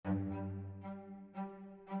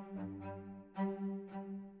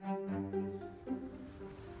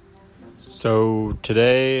So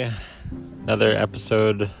today, another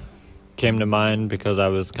episode came to mind because I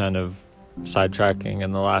was kind of sidetracking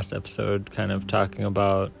in the last episode, kind of talking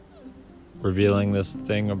about revealing this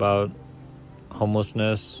thing about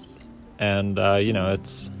homelessness. And,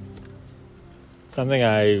 it's something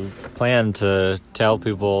I plan to tell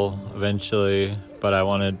people eventually, but I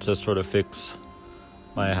wanted to sort of fix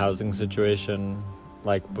my housing situation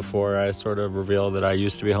like before I sort of reveal that I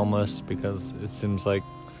used to be homeless, because it seems like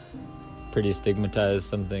pretty stigmatized,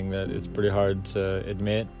 something that it's pretty hard to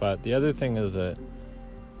admit. But the other thing is that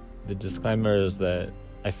the disclaimer is that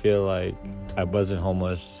I feel like I wasn't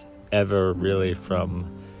homeless ever really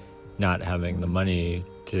from not having the money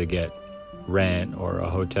to get rent or a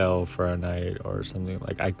hotel for a night or something.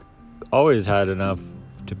 Like, I always had enough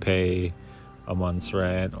to pay a month's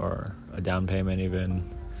rent or a down payment even.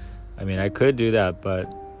 I mean, I could do that, but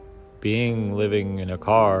living in a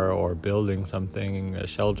car or building something, a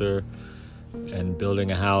shelter, and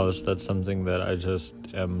building a house, that's something that I just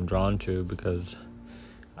am drawn to because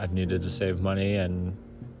I've needed to save money, and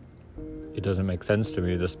it doesn't make sense to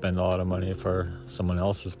me to spend a lot of money for someone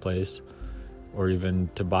else's place, or even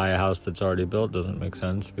to buy a house that's already built doesn't make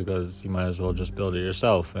sense because you might as well just build it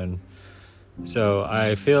yourself. And so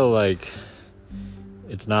I feel like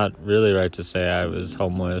it's not really right to say I was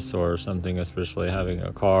homeless or something, especially having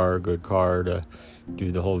a good car to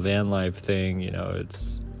do the whole van life thing.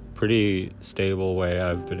 It's pretty stable way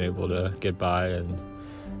I've been able to get by and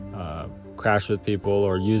crash with people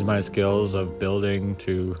or use my skills of building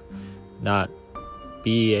to not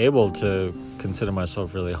be able to consider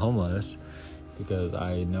myself really homeless, because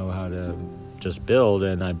I know how to just build.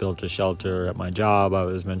 And I built a shelter at my job. I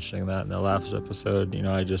was mentioning that in the last episode.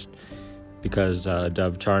 Because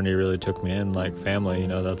Dove Charney really took me in like family.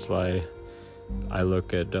 That's why I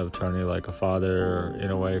look at Dove Charney like a father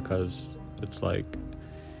in a way, because it's like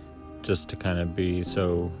just to kind of be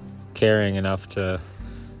so caring enough to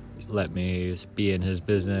let me be in his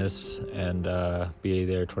business and be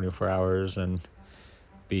there 24 hours and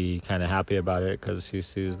be kind of happy about it, because he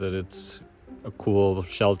sees that it's a cool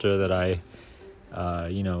shelter that I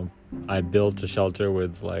built a shelter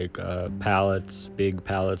with like big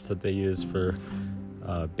pallets that they use for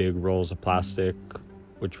big rolls of plastic,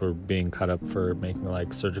 which were being cut up for making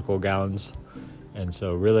like surgical gowns. And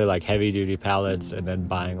so really like heavy duty pallets, and then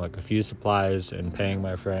buying like a few supplies and paying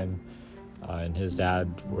my friend and his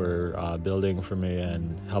dad were building for me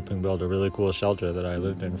and helping build a really cool shelter that I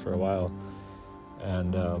lived in for a while.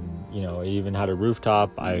 And, it even had a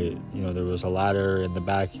rooftop. There was a ladder in the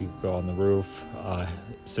back. You could go on the roof,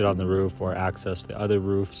 sit on the roof, or access the other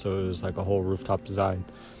roof. So it was like a whole rooftop design.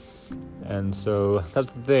 And so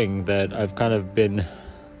that's the thing, that I've kind of been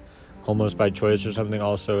homeless by choice or something,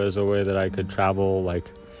 also as a way that I could travel.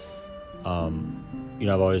 Like,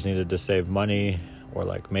 I've always needed to save money or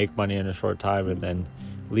like make money in a short time and then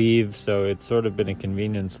leave. So it's sort of been a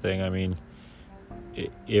convenience thing. I mean,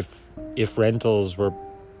 if rentals were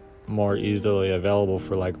more easily available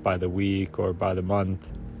for like by the week or by the month,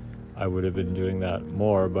 I would have been doing that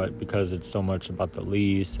more. But because it's so much about the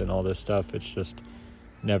lease and all this stuff, it's just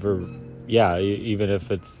never, even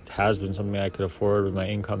if it has been something I could afford with my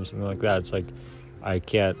income, something like that, it's like I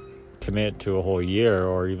can't commit to a whole year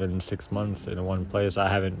or even 6 months in one place. I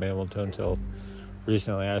haven't been able to until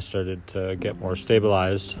recently. I started to get more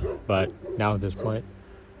stabilized, but now at this point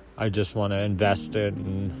I just want to invest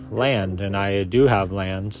in land, and I do have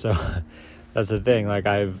land. So that's the thing. Like,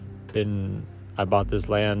 I bought this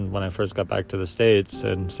land when I first got back to the States,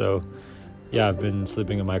 and so I've been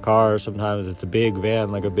sleeping in my car. Sometimes it's a big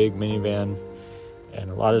van, like a big minivan,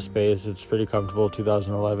 and a lot of space. It's pretty comfortable.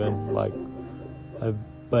 2011,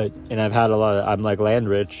 I've had I'm like land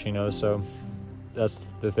rich, so that's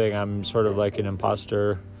the thing. I'm sort of like an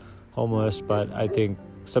imposter homeless, but I think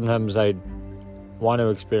sometimes I want to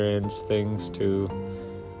experience things to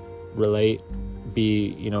relate,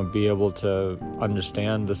 be able to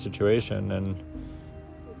understand the situation, and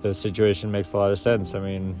the situation makes a lot of sense. I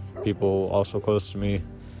mean, people also close to me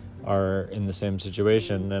are in the same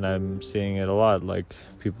situation, and I'm seeing it a lot, like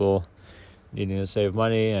people needing to save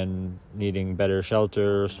money and needing better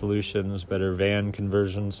shelter solutions, better van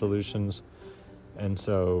conversion solutions. And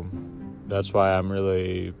so that's why I'm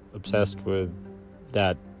really obsessed with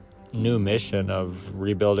that new mission of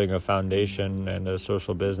rebuilding a foundation and a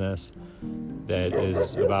social business that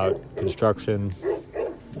is about construction.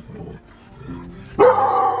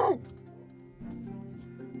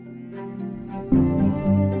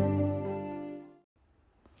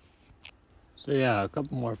 So a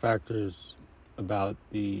couple more factors about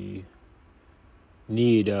the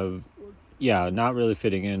need of not really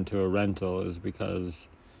fitting into a rental is because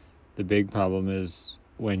the big problem is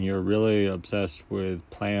when you're really obsessed with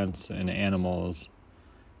plants and animals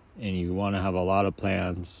and you want to have a lot of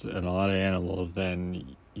plants and a lot of animals,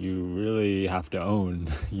 then you really have to own.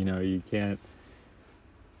 You can't.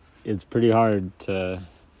 It's pretty hard to.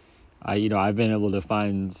 I've been able to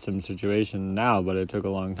find some situation now, but it took a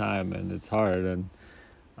long time and it's hard. And,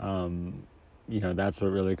 that's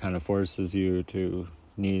what really kind of forces you to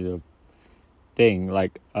need a thing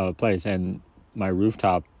like a place. And my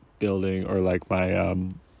rooftop building, or like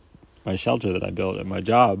my shelter that I built at my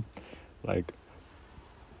job, like,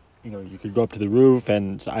 you could go up to the roof,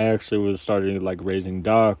 and I actually was starting like raising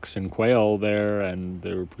ducks and quail there, and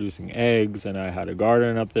they were producing eggs, and I had a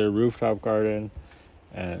garden up there, rooftop garden,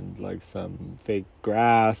 and like some fake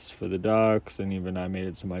grass for the ducks, and even I made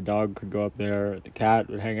it so my dog could go up there, the cat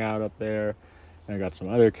would hang out up there, and I got some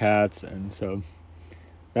other cats. And so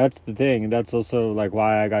that's the thing. That's also like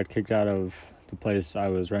why I got kicked out of the place I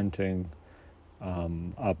was renting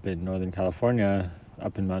up in Northern California,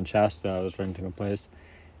 up in Mount Shasta. I was renting a place,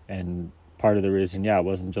 and part of the reason, it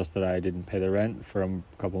wasn't just that I didn't pay the rent for a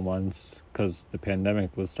couple months because the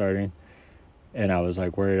pandemic was starting, and I was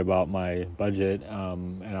like worried about my budget,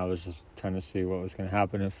 and I was just trying to see what was going to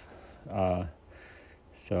happen if,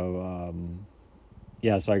 so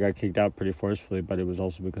I got kicked out pretty forcefully, but it was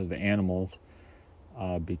also because of the animals,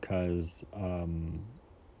 because,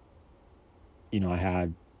 I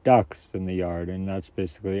had ducks in the yard, and that's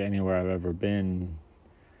basically anywhere I've ever been.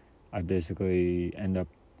 I basically end up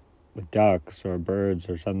with ducks or birds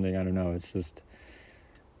or something. I don't know. It's just,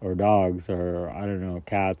 or dogs, or I don't know,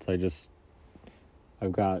 cats.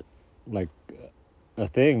 I've got like a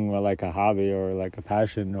thing, or like a hobby, or like a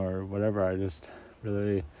passion, or whatever. I just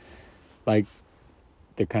really like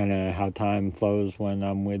the kind of how time flows when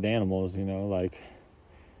I'm with animals, like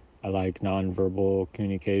I like nonverbal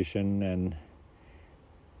communication, and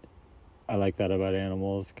I like that about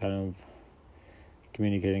animals, kind of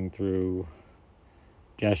communicating through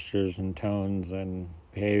gestures and tones and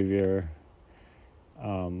behavior.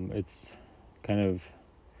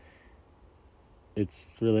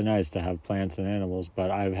 It's really nice to have plants and animals,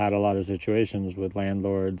 but I've had a lot of situations with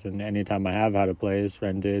landlords, and anytime I have had a place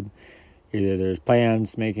rented, either there's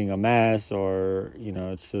plants making a mess, or,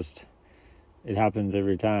 it's just, it happens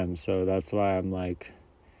every time. So that's why I'm like,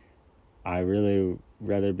 I really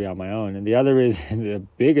rather be on my own. And the other reason, the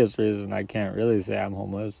biggest reason I can't really say I'm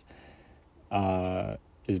homeless,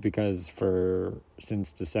 is because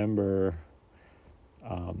since December,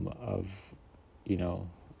 of,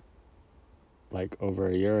 like over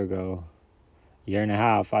a year ago, year and a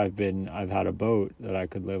half, I've had a boat that I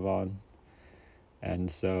could live on. And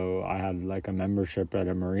so I had like a membership at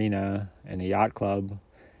a marina and a yacht club,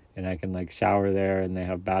 and I can like shower there, and they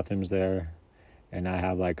have bathrooms there, and I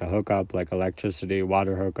have like a hookup, like electricity,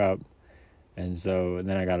 water hookup. And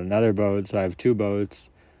then I got another boat, so I have two boats.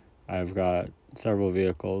 I've got several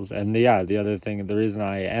vehicles. And the other thing, the reason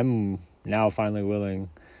I am now finally willing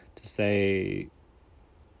to say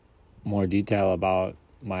more detail about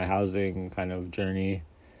my housing kind of journey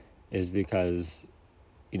is because,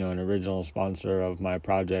 an original sponsor of my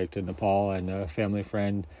project in Nepal and a family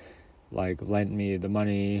friend like lent me the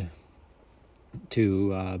money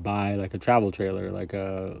to buy like a travel trailer, like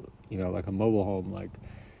like a mobile home. Like,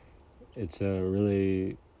 it's a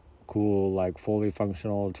really cool, like fully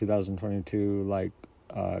functional 2022 like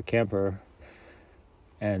camper,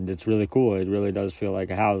 and it's really cool. It really does feel like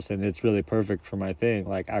a house, and it's really perfect for my thing.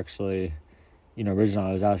 Like, actually, originally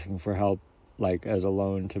I was asking for help like as a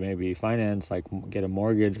loan to maybe finance, like get a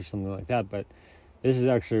mortgage or something like that, but this is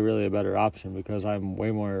actually really a better option because I'm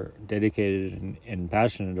way more dedicated and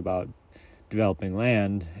passionate about developing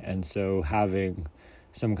land. And so having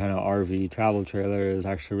some kind of RV travel trailer is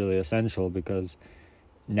actually really essential, because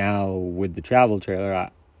now with the travel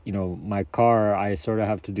trailer, my car, I sort of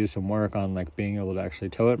have to do some work on like being able to actually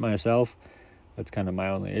tow it myself. That's kind of my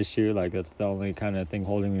only issue. Like, that's the only kind of thing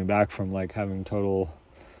holding me back from like having total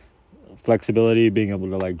flexibility, being able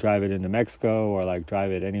to like drive it into Mexico or like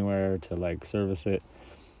drive it anywhere to like service it.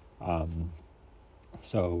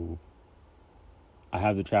 So I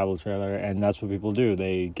have the travel trailer, and that's what people do.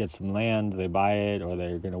 They get some land, they buy it, or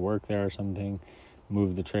they're going to work there or something,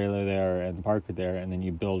 move the trailer there and park it there, and then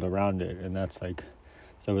you build around it. And that's like,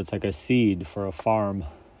 so it's like a seed for a farm.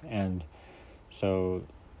 And so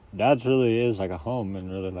that really is like a home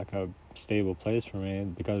and really like a stable place for me,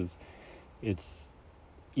 because it's,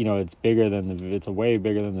 it's it's a way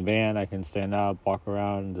bigger than the van. I can stand up, walk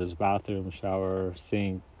around, there's a bathroom, shower,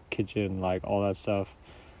 sink, kitchen, like all that stuff,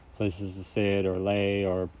 places to sit or lay,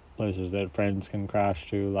 or places that friends can crash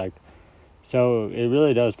to. Like, So it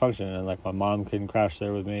really does function, and like my mom can crash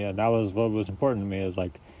there with me, and that was what was important to me, is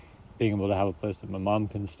like being able to have a place that my mom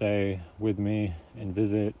can stay with me and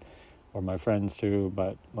visit, or my friends too,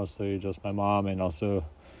 but mostly just my mom. And also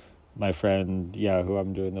my friend, who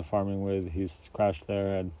I'm doing the farming with, he's crashed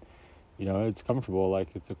there, and it's comfortable. Like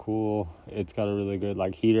it's got a really good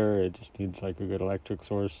like heater. It just needs like a good electric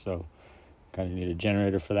source, so kind of need a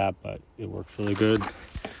generator for that, but it works really good.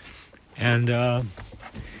 And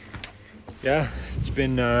it's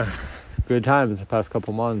been good times the past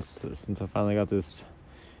couple months since I finally got this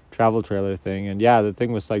travel trailer thing. And the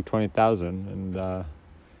thing was like 20,000, and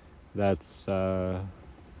that's I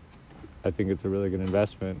think it's a really good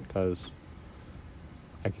investment because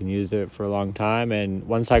I can use it for a long time. And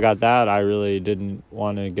once I got that, I really didn't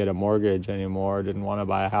want to get a mortgage anymore. Didn't want to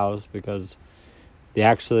buy a house, because the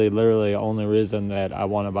actually literally only reason that I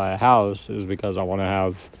want to buy a house is because I want to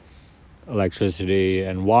have electricity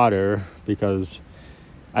and water, because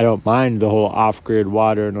I don't mind the whole off-grid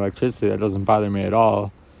water and electricity. That doesn't bother me at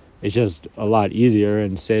all. It's just a lot easier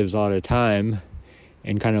and saves a lot of time,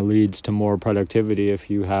 and kind of leads to more productivity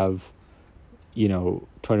if you have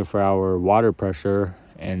 24-hour water pressure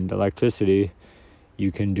and electricity.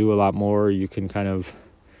 You can do a lot more. You can kind of,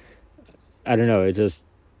 I don't know, it just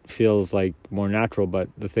feels like more natural. But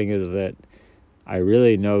the thing is that I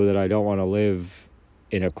really know that I don't want to live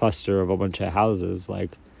in a cluster of a bunch of houses.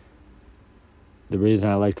 Like, the reason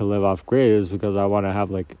I like to live off grid is because I want to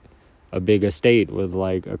have like a big estate with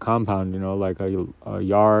like a compound, like a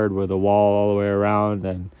yard with a wall all the way around,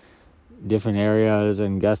 and different areas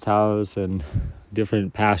and guest house and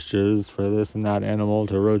different pastures for this and that animal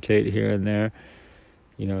to rotate here and there.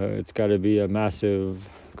 It's got to be a massive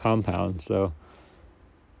compound. So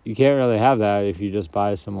you can't really have that if you just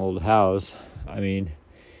buy some old house. I mean,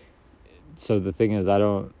 so the thing is, I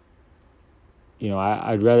don't,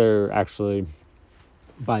 I'd rather actually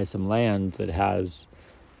buy some land that has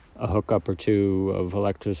a hookup or two of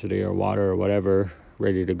electricity or water or whatever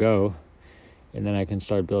ready to go. And then I can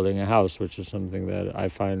start building a house, which is something that I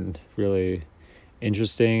find really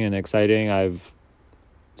interesting and exciting. I've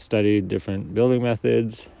studied different building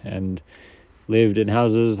methods and lived in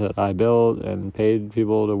houses that I built and paid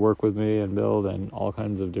people to work with me and build, and all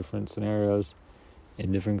kinds of different scenarios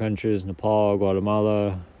in different countries: Nepal,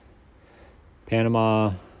 Guatemala,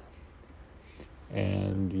 Panama,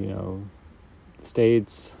 and the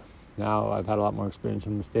States. Now I've had a lot more experience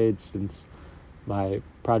in the States since my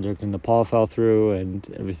project in Nepal fell through and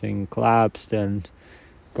everything collapsed and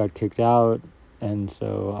got kicked out. And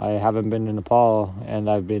so I haven't been to Nepal, and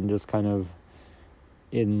I've been just kind of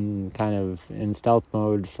in stealth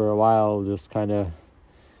mode for a while, just kind of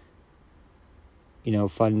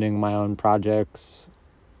funding my own projects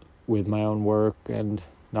with my own work, and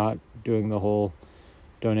not doing the whole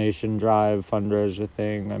donation drive fundraiser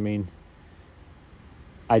thing. I mean,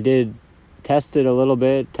 I did test it a little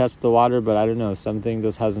bit, test the water, but I don't know, something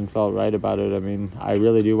just hasn't felt right about it. I mean, I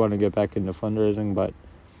really do want to get back into fundraising, but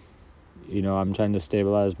I'm trying to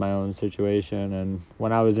stabilize my own situation. And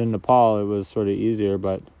when I was in Nepal, it was sort of easier,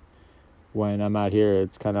 but when I'm out here,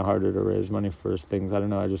 it's kind of harder to raise money for things. I don't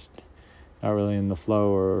know, I just not really in the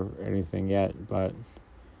flow or anything yet, but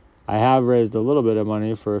I have raised a little bit of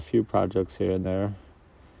money for a few projects here and there.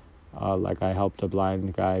 Like I helped a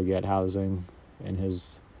blind guy get housing, and his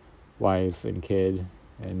wife and kid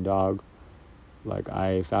and dog. Like,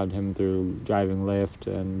 I found him through driving Lyft,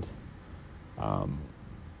 and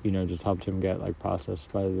just helped him get like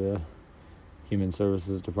processed by the human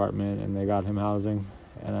services department, and they got him housing,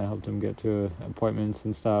 and I helped him get to appointments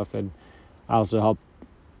and stuff. And I also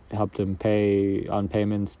helped him pay on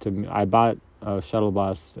payments to I bought a shuttle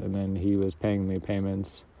bus, and then he was paying me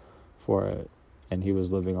payments for it, and he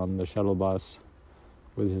was living on the shuttle bus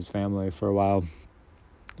with his family for a while.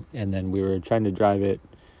 And then we were trying to drive it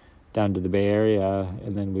down to the Bay Area,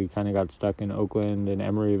 and then we kind of got stuck in Oakland and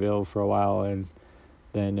Emeryville for a while, and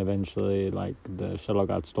then eventually like the shuttle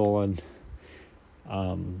got stolen.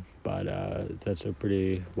 But that's a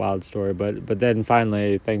pretty wild story. But then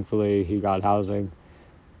finally, thankfully, he got housing,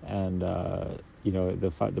 and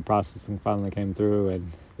the processing finally came through,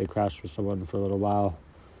 and they crashed with someone for a little while.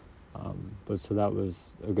 But so that was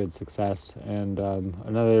a good success. And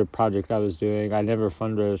another project I was doing, I never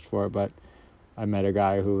fundraised for it, but I met a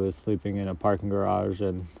guy who was sleeping in a parking garage,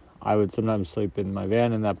 and I would sometimes sleep in my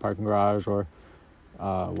van in that parking garage, or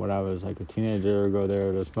when I was like a teenager, go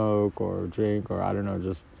there to smoke or drink, or I don't know,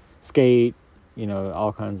 just skate,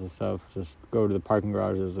 all kinds of stuff, just go to the parking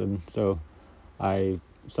garages. And so I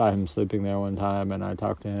saw him sleeping there one time, and I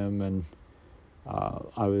talked to him, and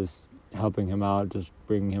I was helping him out, just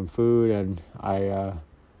bringing him food, and I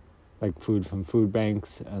like food from food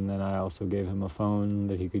banks, and then I also gave him a phone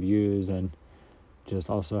that he could use, and just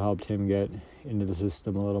also helped him get into the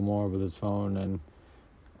system a little more with his phone and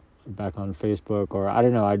back on Facebook, or I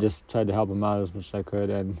don't know, I just tried to help him out as much as I could,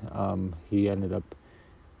 and he ended up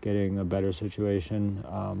getting a better situation,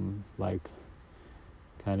 like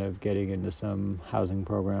kind of getting into some housing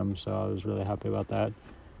program, so I was really happy about that.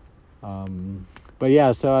 But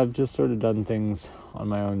yeah, so I've just sort of done things on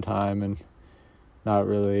my own time and not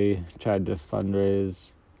really tried to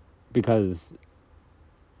fundraise, because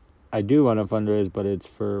I do want to fundraise, but it's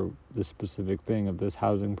for the specific thing of this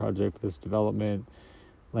housing project, this development,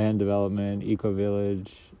 land development,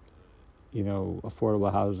 eco-village,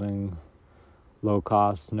 affordable housing, low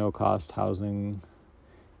cost, no cost housing,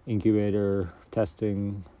 incubator,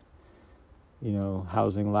 testing,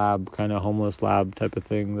 housing lab, kind of homeless lab type of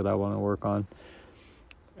thing that I want to work on.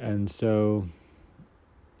 And so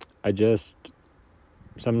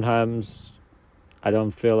sometimes I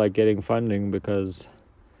don't feel like getting funding because,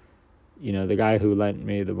 the guy who lent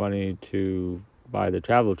me the money to buy the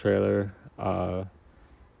travel trailer,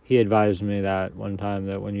 he advised me that one time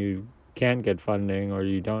that when you can't get funding or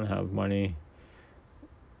you don't have money,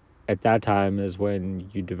 at that time is when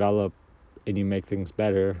you develop and you make things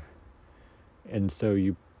better. And so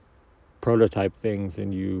you prototype things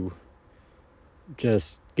and you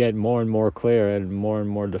just get more and more clear and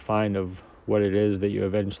more defined of what it is that you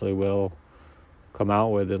eventually will come out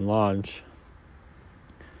with and launch.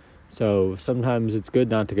 So sometimes it's good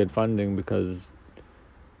not to get funding because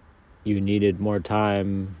you needed more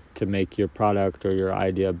time to make your product or your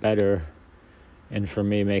idea better. And for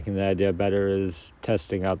me, making the idea better is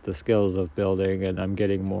testing out the skills of building, and I'm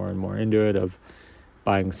getting more and more into it, of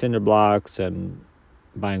buying cinder blocks and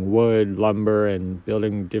buying wood, lumber, and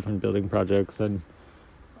building different building projects. And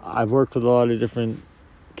I've worked with a lot of different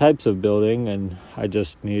types of building, and I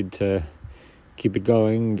just need to keep it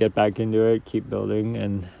going, get back into it, keep building.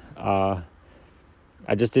 And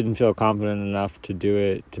I just didn't feel confident enough to do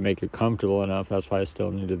it, to make it comfortable enough. That's why I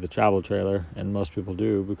still needed the travel trailer, and most people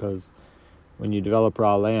do, because when you develop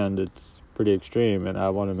raw land, it's pretty extreme. And I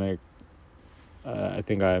want to make, I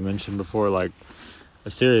think I mentioned before, like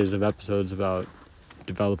a series of episodes about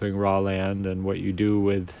developing raw land and what you do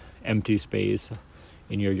with empty space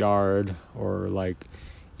in your yard, or like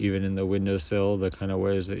even in the windowsill, the kind of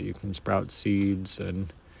ways that you can sprout seeds,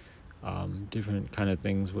 and different kind of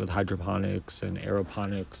things with hydroponics and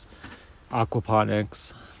aeroponics,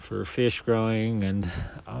 aquaponics for fish growing, and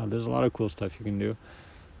there's a lot of cool stuff you can do.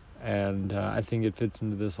 And I think it fits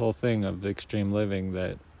into this whole thing of extreme living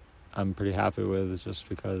that I'm pretty happy with, just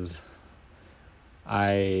because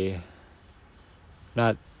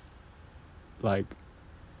not like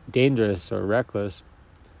dangerous or reckless,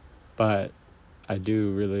 but I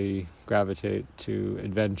do really gravitate to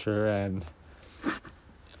adventure and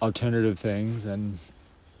alternative things and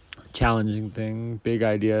challenging things, big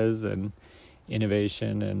ideas and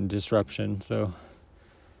innovation and disruption. So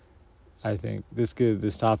I think this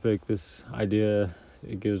topic, this idea,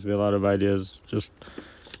 it gives me a lot of ideas, just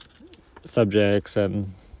subjects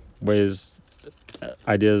and ways,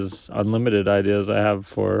 ideas, unlimited ideas I have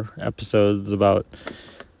for episodes about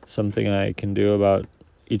something I can do about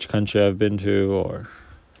each country I've been to, or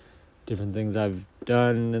different things I've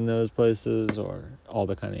done in those places, or all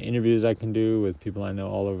the kind of interviews I can do with people I know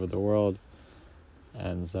all over the world.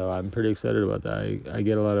 And so I'm pretty excited about that. I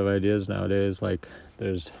get a lot of ideas nowadays. Like,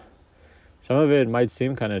 there's some of it might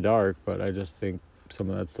seem kind of dark, but I just think some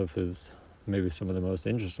of that stuff is maybe some of the most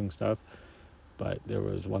interesting stuff. But there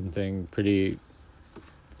was one thing the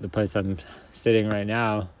place I'm sitting right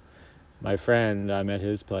now, my friend, I'm at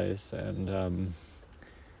his place, and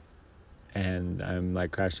I'm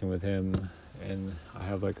like crashing with him, and I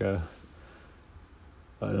have like an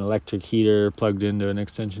electric heater plugged into an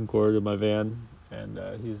extension cord in my van, and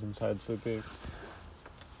he's inside sleeping.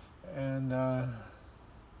 And I'm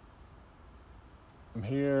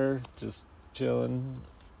here just chilling,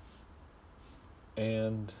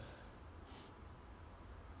 and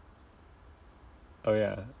oh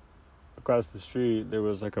yeah, across the street there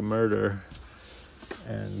was like a murder,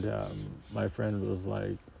 and my friend was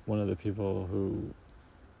like one of the people who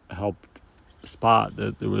helped spot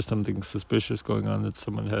that there was something suspicious going on, that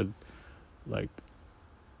someone had like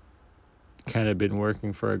kind of been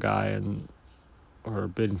working for a guy or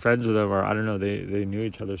been friends with him, or I don't know, they knew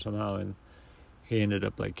each other somehow, and he ended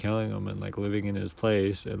up like killing him and like living in his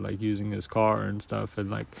place and like using his car and stuff.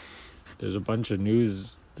 And like there's a bunch of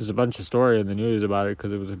story in the news about it,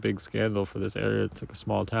 because it was a big scandal for this area. It's like a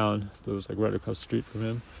small town. It was like right across the street from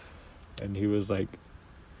him, and he was like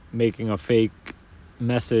making a fake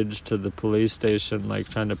message to the police station, like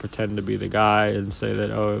trying to pretend to be the guy and say that,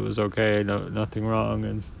 oh, it was okay, no, nothing wrong.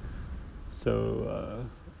 And so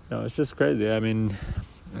no, it's just crazy. I mean,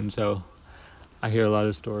 and so I hear a lot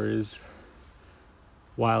of stories,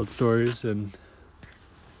 wild stories, and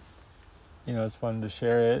it's fun to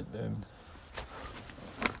share it. And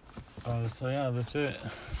so yeah, that's it.